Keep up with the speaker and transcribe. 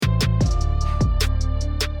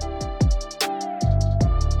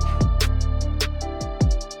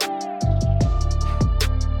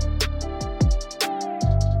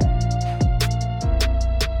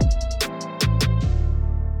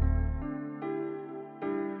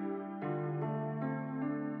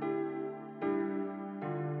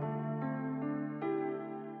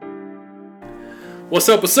What's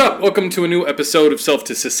up, what's up? Welcome to a new episode of Self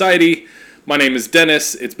to Society. My name is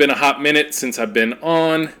Dennis. It's been a hot minute since I've been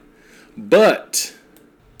on, but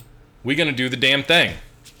we're going to do the damn thing.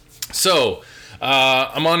 So,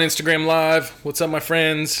 I'm on Instagram Live. What's up, my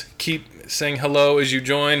friends? Keep saying hello as you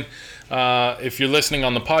join. If you're listening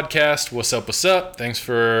on the podcast, what's up, what's up? Thanks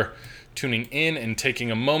for tuning in and taking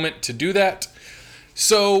a moment to do that.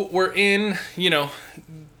 So, we're in,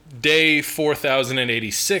 day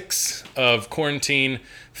 4086 of quarantine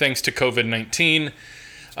thanks to COVID-19.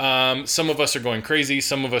 Some of us are going crazy.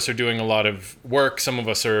 Some of us are doing a lot of work. Some of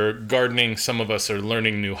us are gardening. Some of us are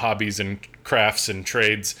learning new hobbies and crafts and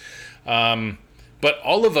trades. But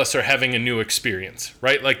all of us are having a new experience,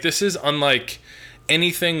 right? Like, this is unlike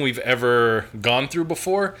anything we've ever gone through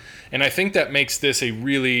before. And I think that makes this a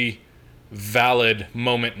really valid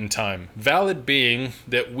moment in time. Valid being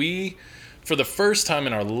that we, for the first time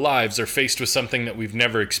in our lives, are faced with something that we've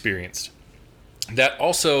never experienced.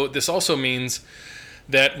 This also means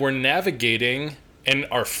that we're navigating and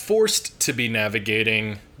are forced to be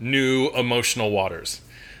navigating new emotional waters.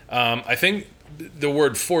 I think the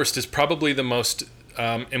word forced is probably the most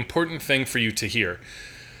important thing for you to hear.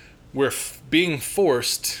 We're being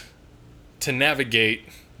forced to navigate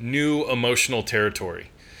new emotional territory.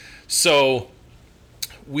 So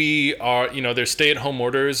we are, there's stay-at-home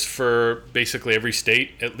orders for basically every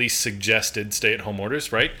state, at least suggested stay-at-home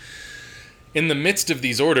orders, right? In the midst of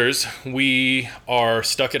these orders, we are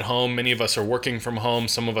stuck at home. Many of us are working from home.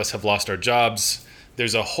 Some of us have lost our jobs.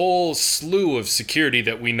 There's a whole slew of security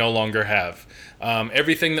that we no longer have.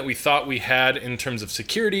 Everything that we thought we had in terms of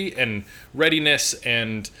security and readiness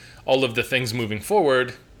and all of the things moving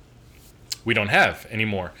forward, we don't have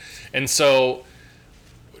anymore. And so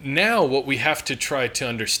now what we have to try to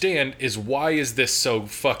understand is, why is this so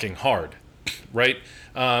fucking hard, right?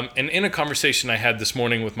 And in a conversation I had this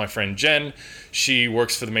morning with my friend Jen, she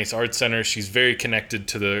works for the Mesa Arts Center. She's very connected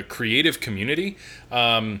to the creative community.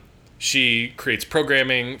 She creates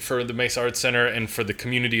programming for the Mesa Arts Center and for the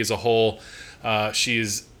community as a whole. She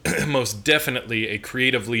is most definitely a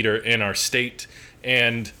creative leader in our state,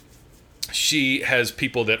 and she has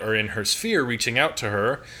people that are in her sphere reaching out to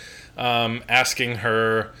her, asking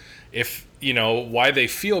her if, why they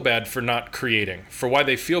feel bad for not creating, for why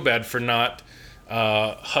they feel bad for not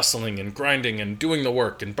hustling and grinding and doing the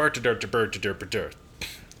work and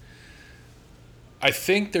I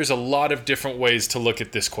think there's a lot of different ways to look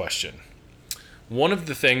at this question. One of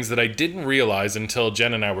the things that I didn't realize until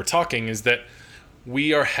Jen and I were talking is that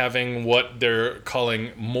we are having what they're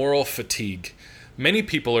calling moral fatigue. Many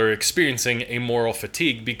people are experiencing a moral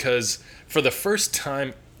fatigue because for the first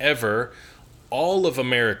time ever, all of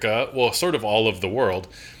America, well, sort of all of the world,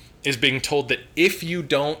 is being told that if you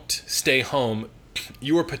don't stay home,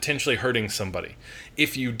 you are potentially hurting somebody.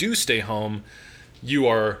 If you do stay home, you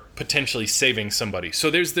are potentially saving somebody. So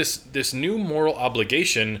there's this new moral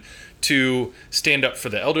obligation to stand up for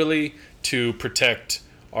the elderly, to protect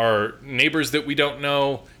our neighbors that we don't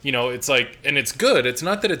know. It's like, and it's good. It's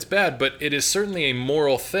not that it's bad, but it is certainly a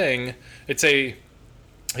moral thing. It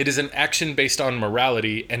is an action based on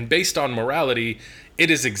morality, and based on morality, it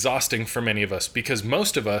is exhausting for many of us because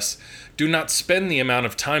most of us do not spend the amount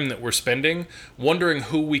of time that we're spending wondering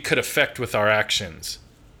who we could affect with our actions.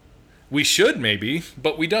 We should maybe,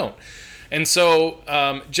 but we don't. And so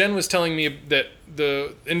Jen was telling me that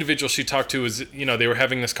the individual she talked to was, they were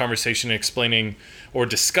having this conversation explaining or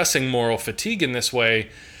discussing moral fatigue in this way.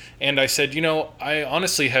 And I said, I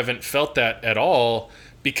honestly haven't felt that at all,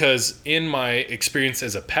 because in my experience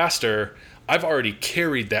as a pastor, I've already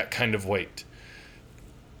carried that kind of weight.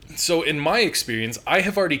 So in my experience, I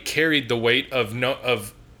have already carried the weight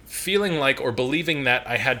of feeling like or believing that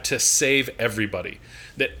I had to save everybody,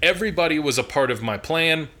 that everybody was a part of my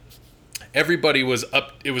plan. It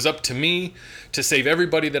was up to me to save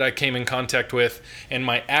everybody that I came in contact with, and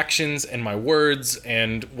my actions and my words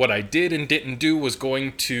and what I did and didn't do was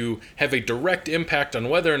going to have a direct impact on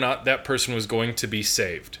whether or not that person was going to be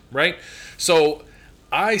saved, right? So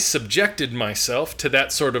I subjected myself to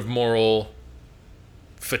that sort of moral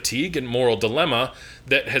fatigue and moral dilemma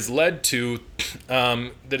that has led to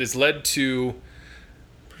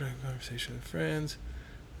conversation with friends.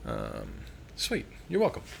 Sweet, you're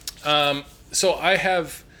welcome. So I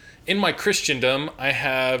have, in my Christendom, I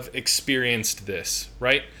have experienced this,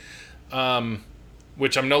 right?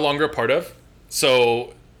 Which I'm no longer a part of.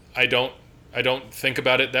 So I don't think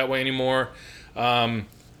about it that way anymore.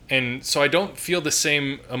 And so I don't feel the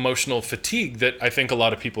same emotional fatigue that I think a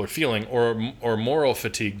lot of people are feeling, or moral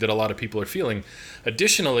fatigue that a lot of people are feeling.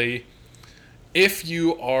 Additionally, if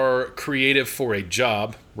you are creative for a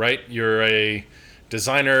job, right? You're a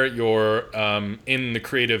designer, you're in the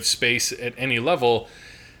creative space at any level,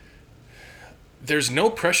 there's no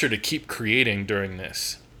pressure to keep creating during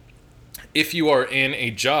this. If you are in a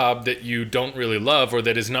job that you don't really love or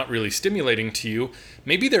that is not really stimulating to you,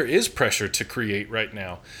 maybe there is pressure to create right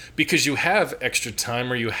now because you have extra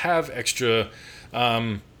time or you have extra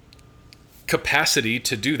capacity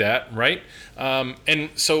to do that, right? And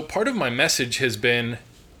so part of my message has been,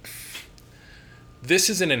 this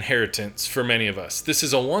is an inheritance for many of us. This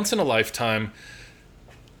is a once-in-a-lifetime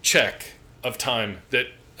check of time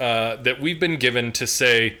that we've been given to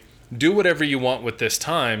say, do whatever you want with this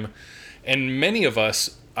time. And many of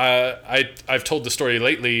us, I've told the story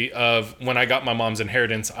lately of when I got my mom's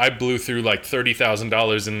inheritance, I blew through like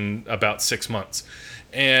 $30,000 in about 6 months.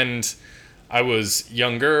 And I was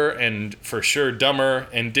younger and for sure dumber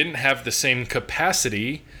and didn't have the same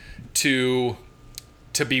capacity to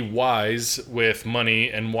be wise with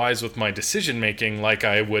money and wise with my decision making like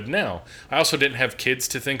I would now. I also didn't have kids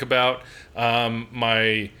to think about.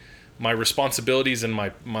 My responsibilities and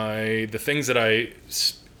the things that I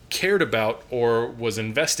cared about or was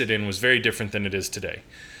invested in was very different than it is today.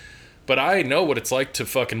 But I know what it's like to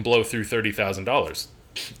fucking blow through $30,000.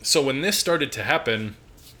 So when this started to happen,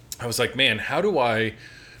 I was like, man, how do I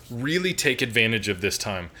really take advantage of this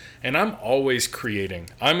time? And I'm always creating.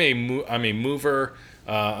 I'm a mover.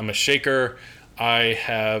 I'm a shaker. I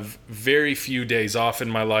have very few days off in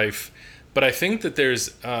my life. But I think that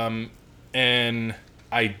there's an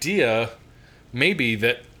idea maybe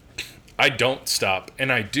that I don't stop,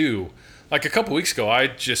 and I do. Like a couple weeks ago, I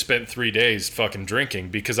just spent 3 days fucking drinking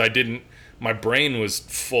because my brain was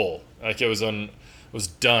full. Like it was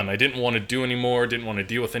done. I didn't want to do anymore, didn't want to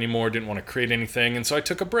deal with anymore, didn't want to create anything, and so I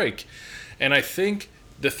took a break. And I think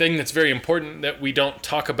the thing that's very important that we don't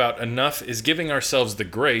talk about enough is giving ourselves the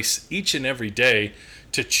grace each and every day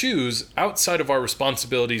to choose outside of our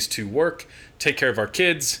responsibilities to work, take care of our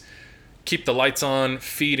kids, keep the lights on,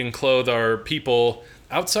 feed and clothe our people.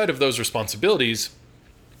 Outside of those responsibilities,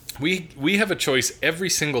 we have a choice every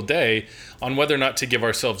single day on whether or not to give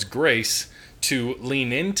ourselves grace to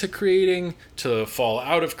lean into creating, to fall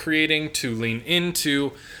out of creating, to lean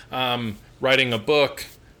into writing a book,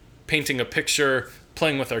 painting a picture,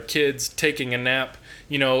 playing with our kids, taking a nap.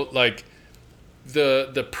 You know, like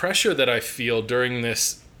the pressure that I feel during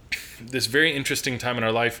this very interesting time in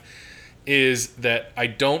our life is that I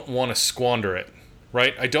don't want to squander it.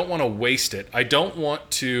 Right? I don't want to waste it. I don't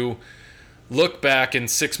want to look back in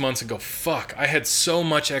 6 months and go, fuck, I had so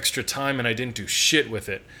much extra time and I didn't do shit with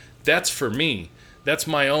it. That's for me. That's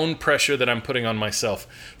my own pressure that I'm putting on myself.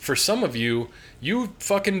 For some of you, you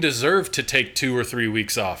fucking deserve to take 2 or 3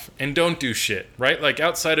 weeks off and don't do shit, right? Like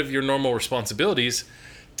outside of your normal responsibilities,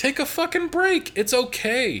 take a fucking break. It's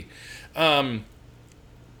okay. But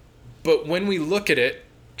when we look at it,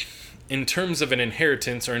 in terms of an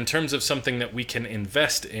inheritance or in terms of something that we can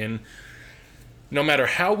invest in, no matter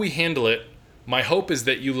how we handle it, my hope is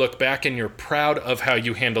that you look back and you're proud of how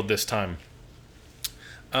you handled this time.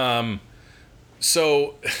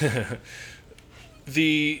 So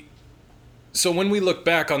when we look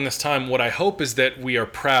back on this time, what I hope is that we are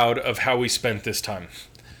proud of how we spent this time.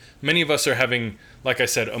 Many of us are having, like I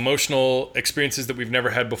said, emotional experiences that we've never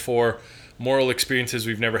had before, moral experiences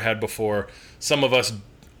we've never had before. Some of us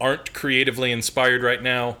aren't creatively inspired right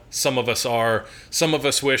now. Some of us are. Some of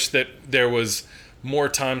us wish that there was more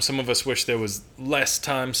time. Some of us wish there was less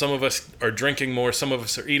time. Some of us are drinking more. Some of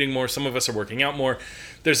us are eating more. Some of us are working out more.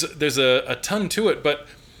 There's a ton to it. But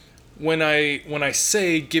when I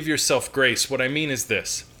say give yourself grace, what I mean is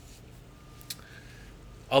this.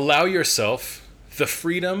 Allow yourself the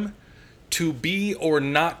freedom to be or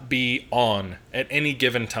not be on at any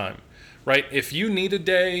given time, right? If you need a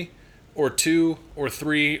day or 2 or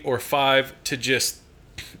 3 or 5 to just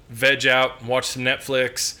veg out, watch some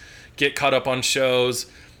Netflix, get caught up on shows,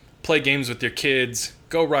 play games with your kids,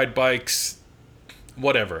 go ride bikes,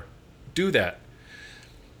 whatever, do that.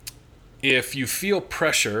 If you feel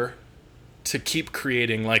pressure to keep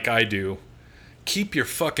creating like I do, keep your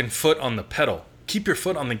fucking foot on the pedal. Keep your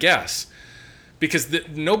foot on the gas. Because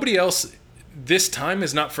nobody else, this time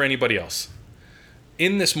is not for anybody else.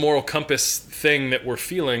 In this moral compass thing that we're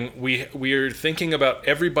feeling, we are thinking about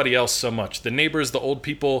everybody else so much. The neighbors, the old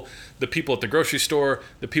people, the people at the grocery store,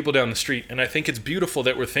 the people down the street. And I think it's beautiful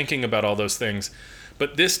that we're thinking about all those things.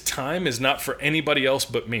 But this time is not for anybody else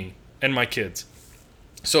but me and my kids.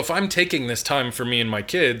 So if I'm taking this time for me and my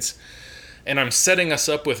kids, and I'm setting us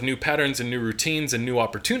up with new patterns and new routines and new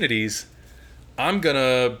opportunities, I'm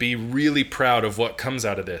gonna be really proud of what comes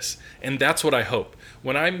out of this. And that's what I hope.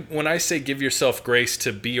 When I say give yourself grace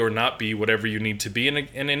to be or not be whatever you need to be in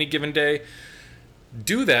any given day,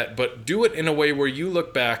 do that, but do it in a way where you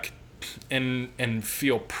look back and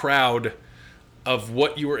feel proud of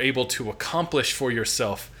what you were able to accomplish for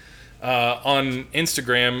yourself. On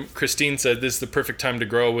Instagram, Christine said this is the perfect time to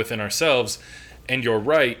grow within ourselves, and you're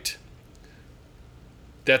right.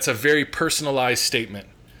 That's a very personalized statement,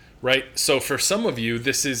 right? So for some of you,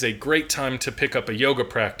 this is a great time to pick up a yoga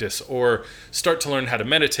practice or start to learn how to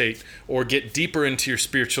meditate or get deeper into your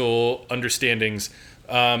spiritual understandings.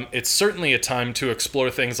 It's certainly a time to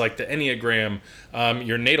explore things like the Enneagram,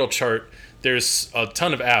 your natal chart. There's a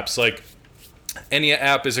ton of apps. Like Ennea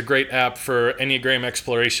app is a great app for Enneagram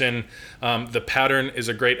exploration. The Pattern is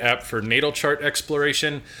a great app for natal chart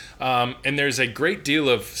exploration. And there's a great deal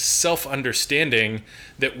of self-understanding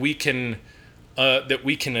that we can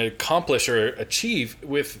accomplish or achieve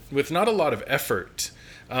with not a lot of effort,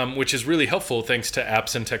 which is really helpful thanks to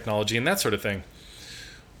apps and technology and that sort of thing.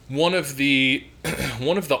 One of the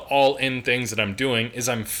all-in things that I'm doing is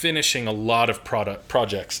I'm finishing a lot of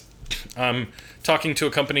projects. I'm talking to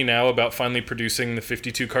a company now about finally producing the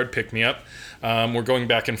 52 card pick-me-up. We're going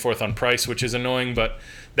back and forth on price, which is annoying, but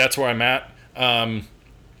that's where I'm at.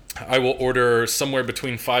 I will order somewhere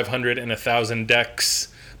between 500 and 1,000 decks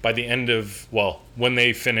by the end of, when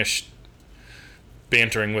they finish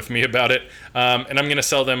bantering with me about it. And I'm going to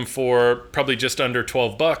sell them for probably just under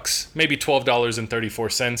 $12, maybe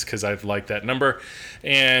 $12.34, because I like that number.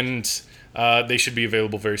 And they should be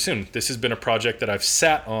available very soon. This has been a project that I've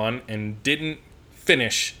sat on and didn't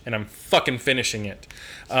finish, and I'm fucking finishing it.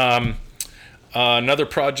 Another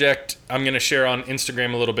project I'm going to share on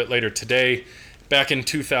Instagram a little bit later today. Back in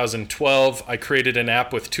 2012, I created an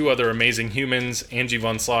app with two other amazing humans, Angie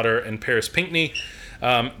Von Slaughter and Paris Pinkney.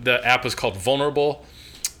 The app was called Vulnerable.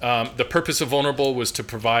 The purpose of Vulnerable was to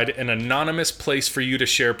provide an anonymous place for you to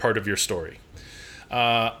share part of your story.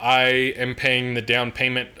 I am paying the down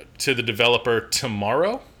payment to the developer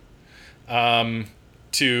tomorrow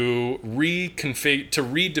to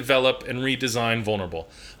redevelop and redesign Vulnerable.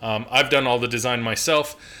 I've done all the design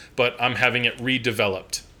myself, but I'm having it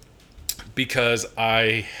redeveloped because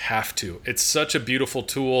I have to. It's such a beautiful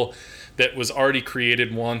tool that was already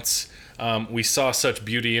created once. We saw such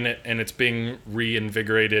beauty in it, and it's being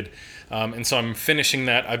reinvigorated. And so I'm finishing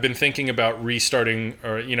that. I've been thinking about restarting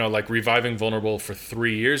or, reviving Vulnerable for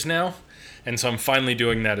 3 years now. And so I'm finally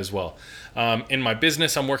doing that as well. In my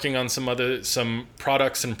business, I'm working on some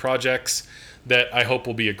products and projects that I hope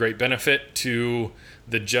will be a great benefit to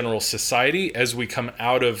the general society as we come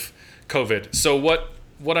out of COVID. So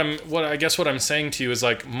what I'm saying to you is,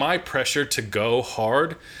 like, my pressure to go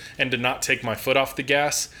hard and to not take my foot off the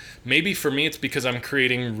gas, maybe for me it's because I'm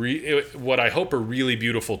creating what I hope are really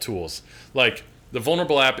beautiful tools. Like the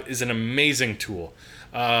Vulnerable app is an amazing tool.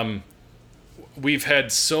 We've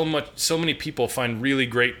had so many people find really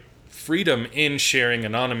great freedom in sharing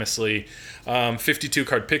anonymously. 52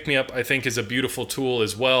 card pick me up, I think, is a beautiful tool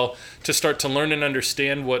as well to start to learn and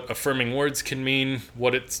understand what affirming words can mean,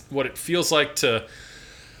 what it feels like to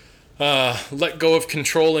let go of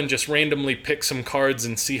control and just randomly pick some cards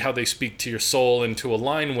and see how they speak to your soul and to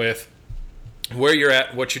align with where you're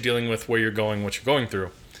at, what you're dealing with, where you're going, what you're going through.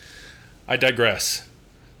 I digress.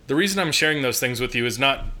 The reason I'm sharing those things with you is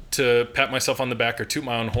not to pat myself on the back or toot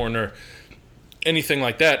my own horn or anything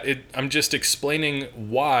like that. I'm just explaining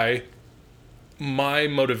why my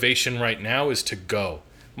motivation right now is to go.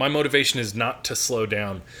 My motivation is not to slow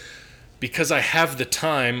down. Because I have the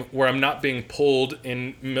time where I'm not being pulled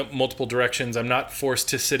in multiple directions. I'm not forced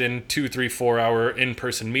to sit in 2, 3, 4 hour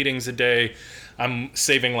in-person meetings a day. I'm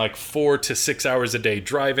saving like 4 to 6 hours a day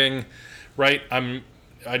driving, right?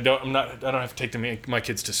 I don't have to take my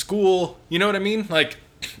kids to school. You know what I mean? Like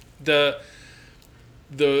the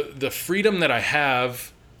freedom that I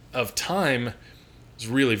have of time is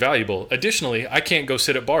really valuable. Additionally, I can't go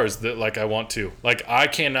sit at bars like I want to. Like, I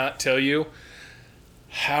cannot tell you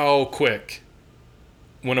how quick,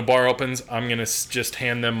 when a bar opens, I'm going to just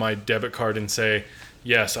hand them my debit card and say,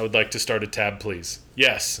 yes, I would like to start a tab, please.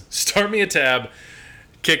 Yes, start me a tab,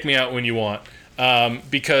 kick me out when you want.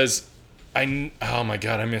 Because oh my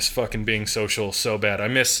God, I miss fucking being social so bad. I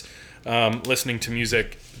miss listening to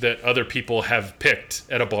music that other people have picked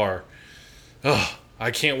at a bar. Oh,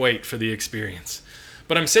 I can't wait for the experience.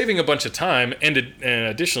 But I'm saving a bunch of time and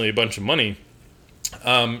additionally a bunch of money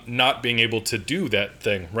not being able to do that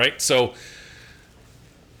thing, right? So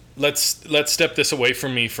let's step this away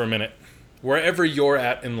from me for a minute. Wherever you're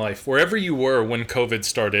at in life, wherever you were when COVID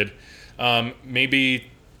started, maybe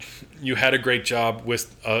you had a great job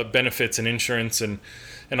with benefits and insurance and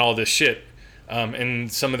all this shit,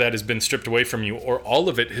 and some of that has been stripped away from you, or all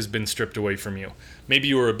of it has been stripped away from you. Maybe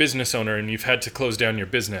you were a business owner and you've had to close down your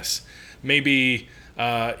business. Maybe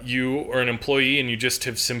you are an employee and you just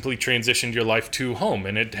have simply transitioned your life to home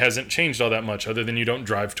and it hasn't changed all that much other than you don't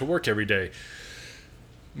drive to work every day.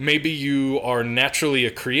 Maybe you are naturally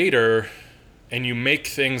a creator and you make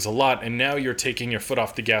things a lot, and now you're taking your foot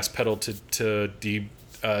off the gas pedal to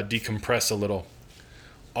decompress a little.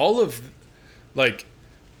 All of, like,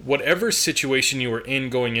 whatever situation you were in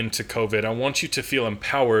going into COVID, I want you to feel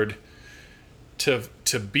empowered to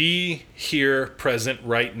be here, present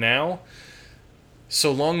right now, so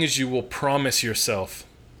long as you will promise yourself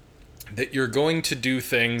that you're going to do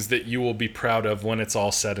things that you will be proud of when it's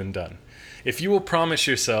all said and done. If you will promise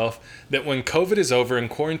yourself that when COVID is over and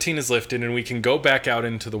quarantine is lifted and we can go back out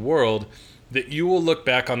into the world, that you will look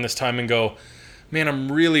back on this time and go, man,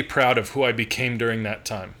 I'm really proud of who I became during that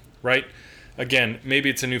time, right? Again, maybe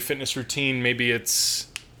it's a new fitness routine, maybe it's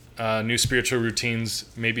new spiritual routines,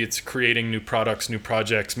 maybe it's creating new products, new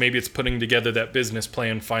projects, maybe it's putting together that business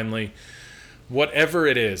plan finally. Whatever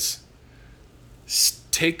it is,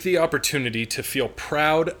 take the opportunity to feel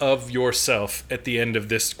proud of yourself at the end of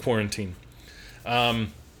this quarantine. And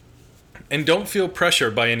don't feel pressure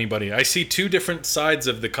by anybody. I see two different sides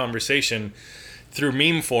of the conversation through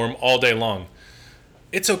meme form all day long.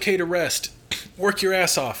 It's okay to rest. Work your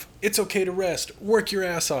ass off. It's okay to rest. Work your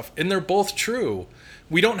ass off. And they're both true.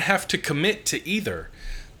 We don't have to commit to either.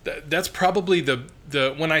 That's probably the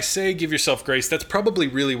when I say give yourself grace, that's probably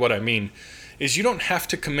really what I mean, is you don't have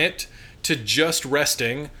to commit to just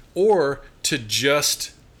resting or to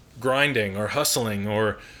just grinding or hustling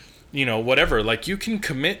or, whatever. Like, you can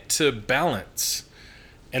commit to balance.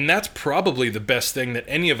 And that's probably the best thing that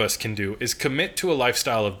any of us can do, is commit to a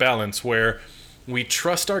lifestyle of balance where we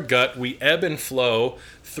trust our gut, we ebb and flow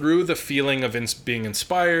through the feeling of being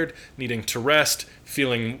inspired, needing to rest,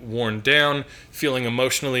 feeling worn down, feeling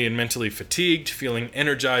emotionally and mentally fatigued, feeling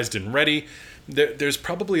energized and ready. There's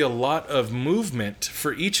probably a lot of movement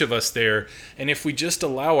for each of us there, and if we just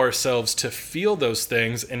allow ourselves to feel those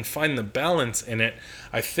things and find the balance in it,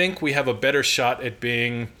 I think we have a better shot at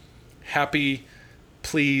being happy,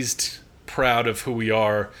 pleased, proud of who we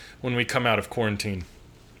are when we come out of quarantine.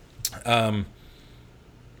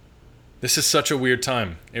 This is such a weird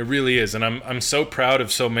time. It really is, and I'm so proud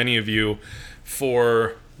of so many of you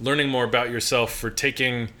for learning more about yourself, for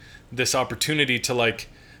taking this opportunity to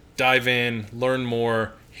dive in, learn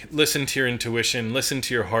more, listen to your intuition, listen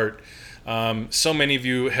to your heart. So many of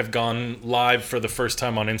you have gone live for the first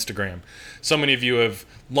time on Instagram. So many of you have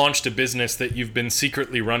launched a business that you've been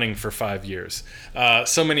secretly running for 5 years.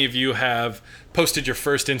 So many of you have posted your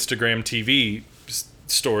first Instagram TV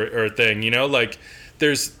story or thing.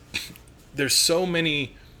 There's so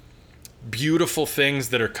many beautiful things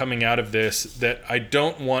that are coming out of this that I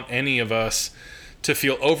don't want any of us to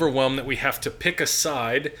feel overwhelmed that we have to pick a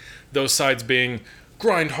side, those sides being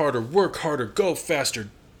grind harder, work harder, go faster,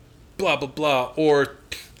 blah, blah, blah, or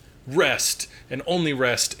rest and only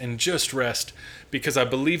rest and just rest, because I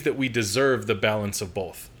believe that we deserve the balance of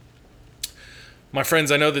both. My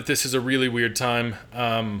friends, I know that this is a really weird time.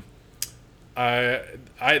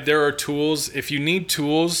 There are tools. If you need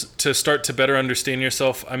tools to start to better understand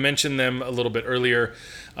yourself, I mentioned them a little bit earlier.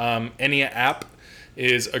 Enya app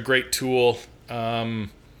is a great tool. The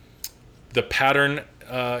Pattern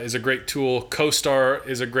is a great tool. CoStar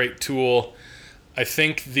is a great tool. I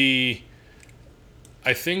think the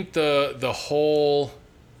whole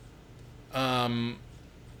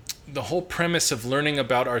premise of learning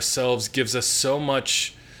about ourselves gives us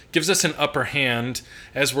an upper hand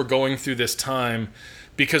as we're going through this time,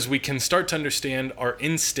 because we can start to understand our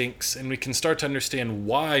instincts and we can start to understand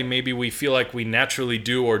why maybe we feel like we naturally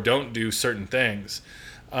do or don't do certain things.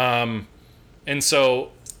 And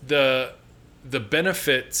so the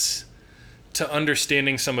benefits to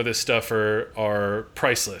understanding some of this stuff are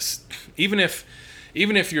priceless. Even if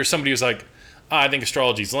you're somebody who's like, I think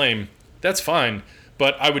astrology's lame, that's fine.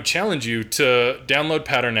 But I would challenge you to download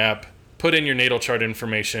Pattern app, put in your natal chart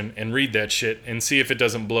information, and read that shit and see if it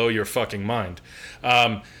doesn't blow your fucking mind.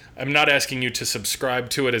 I'm not asking you to subscribe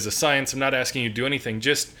to it as a science. I'm not asking you to do anything.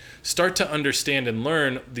 Just start to understand and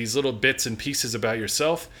learn these little bits and pieces about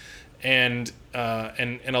yourself, and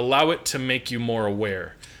allow it to make you more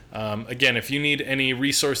aware. Again, if you need any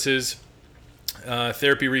resources,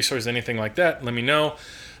 therapy resources, anything like that, let me know.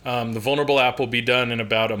 The Vulnerable app will be done in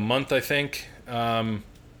about a month, I think.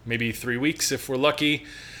 Maybe 3 weeks if we're lucky.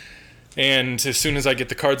 And as soon as I get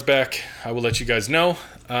the cards back, I will let you guys know.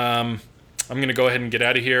 I'm going to go ahead and get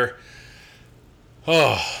out of here.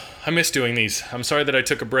 Oh, I miss doing these. I'm sorry that I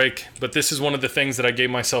took a break, but this is one of the things that I gave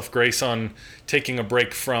myself grace on taking a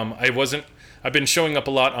break from. I've been showing up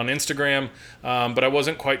a lot on Instagram, but I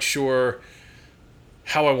wasn't quite sure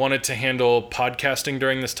how I wanted to handle podcasting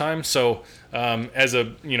during this time. So as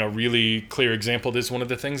a really clear example, this is one of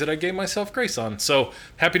the things that I gave myself grace on. So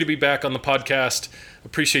happy to be back on the podcast.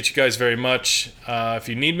 Appreciate you guys very much. If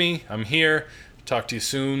you need me, I'm here. Talk to you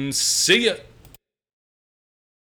soon. See ya.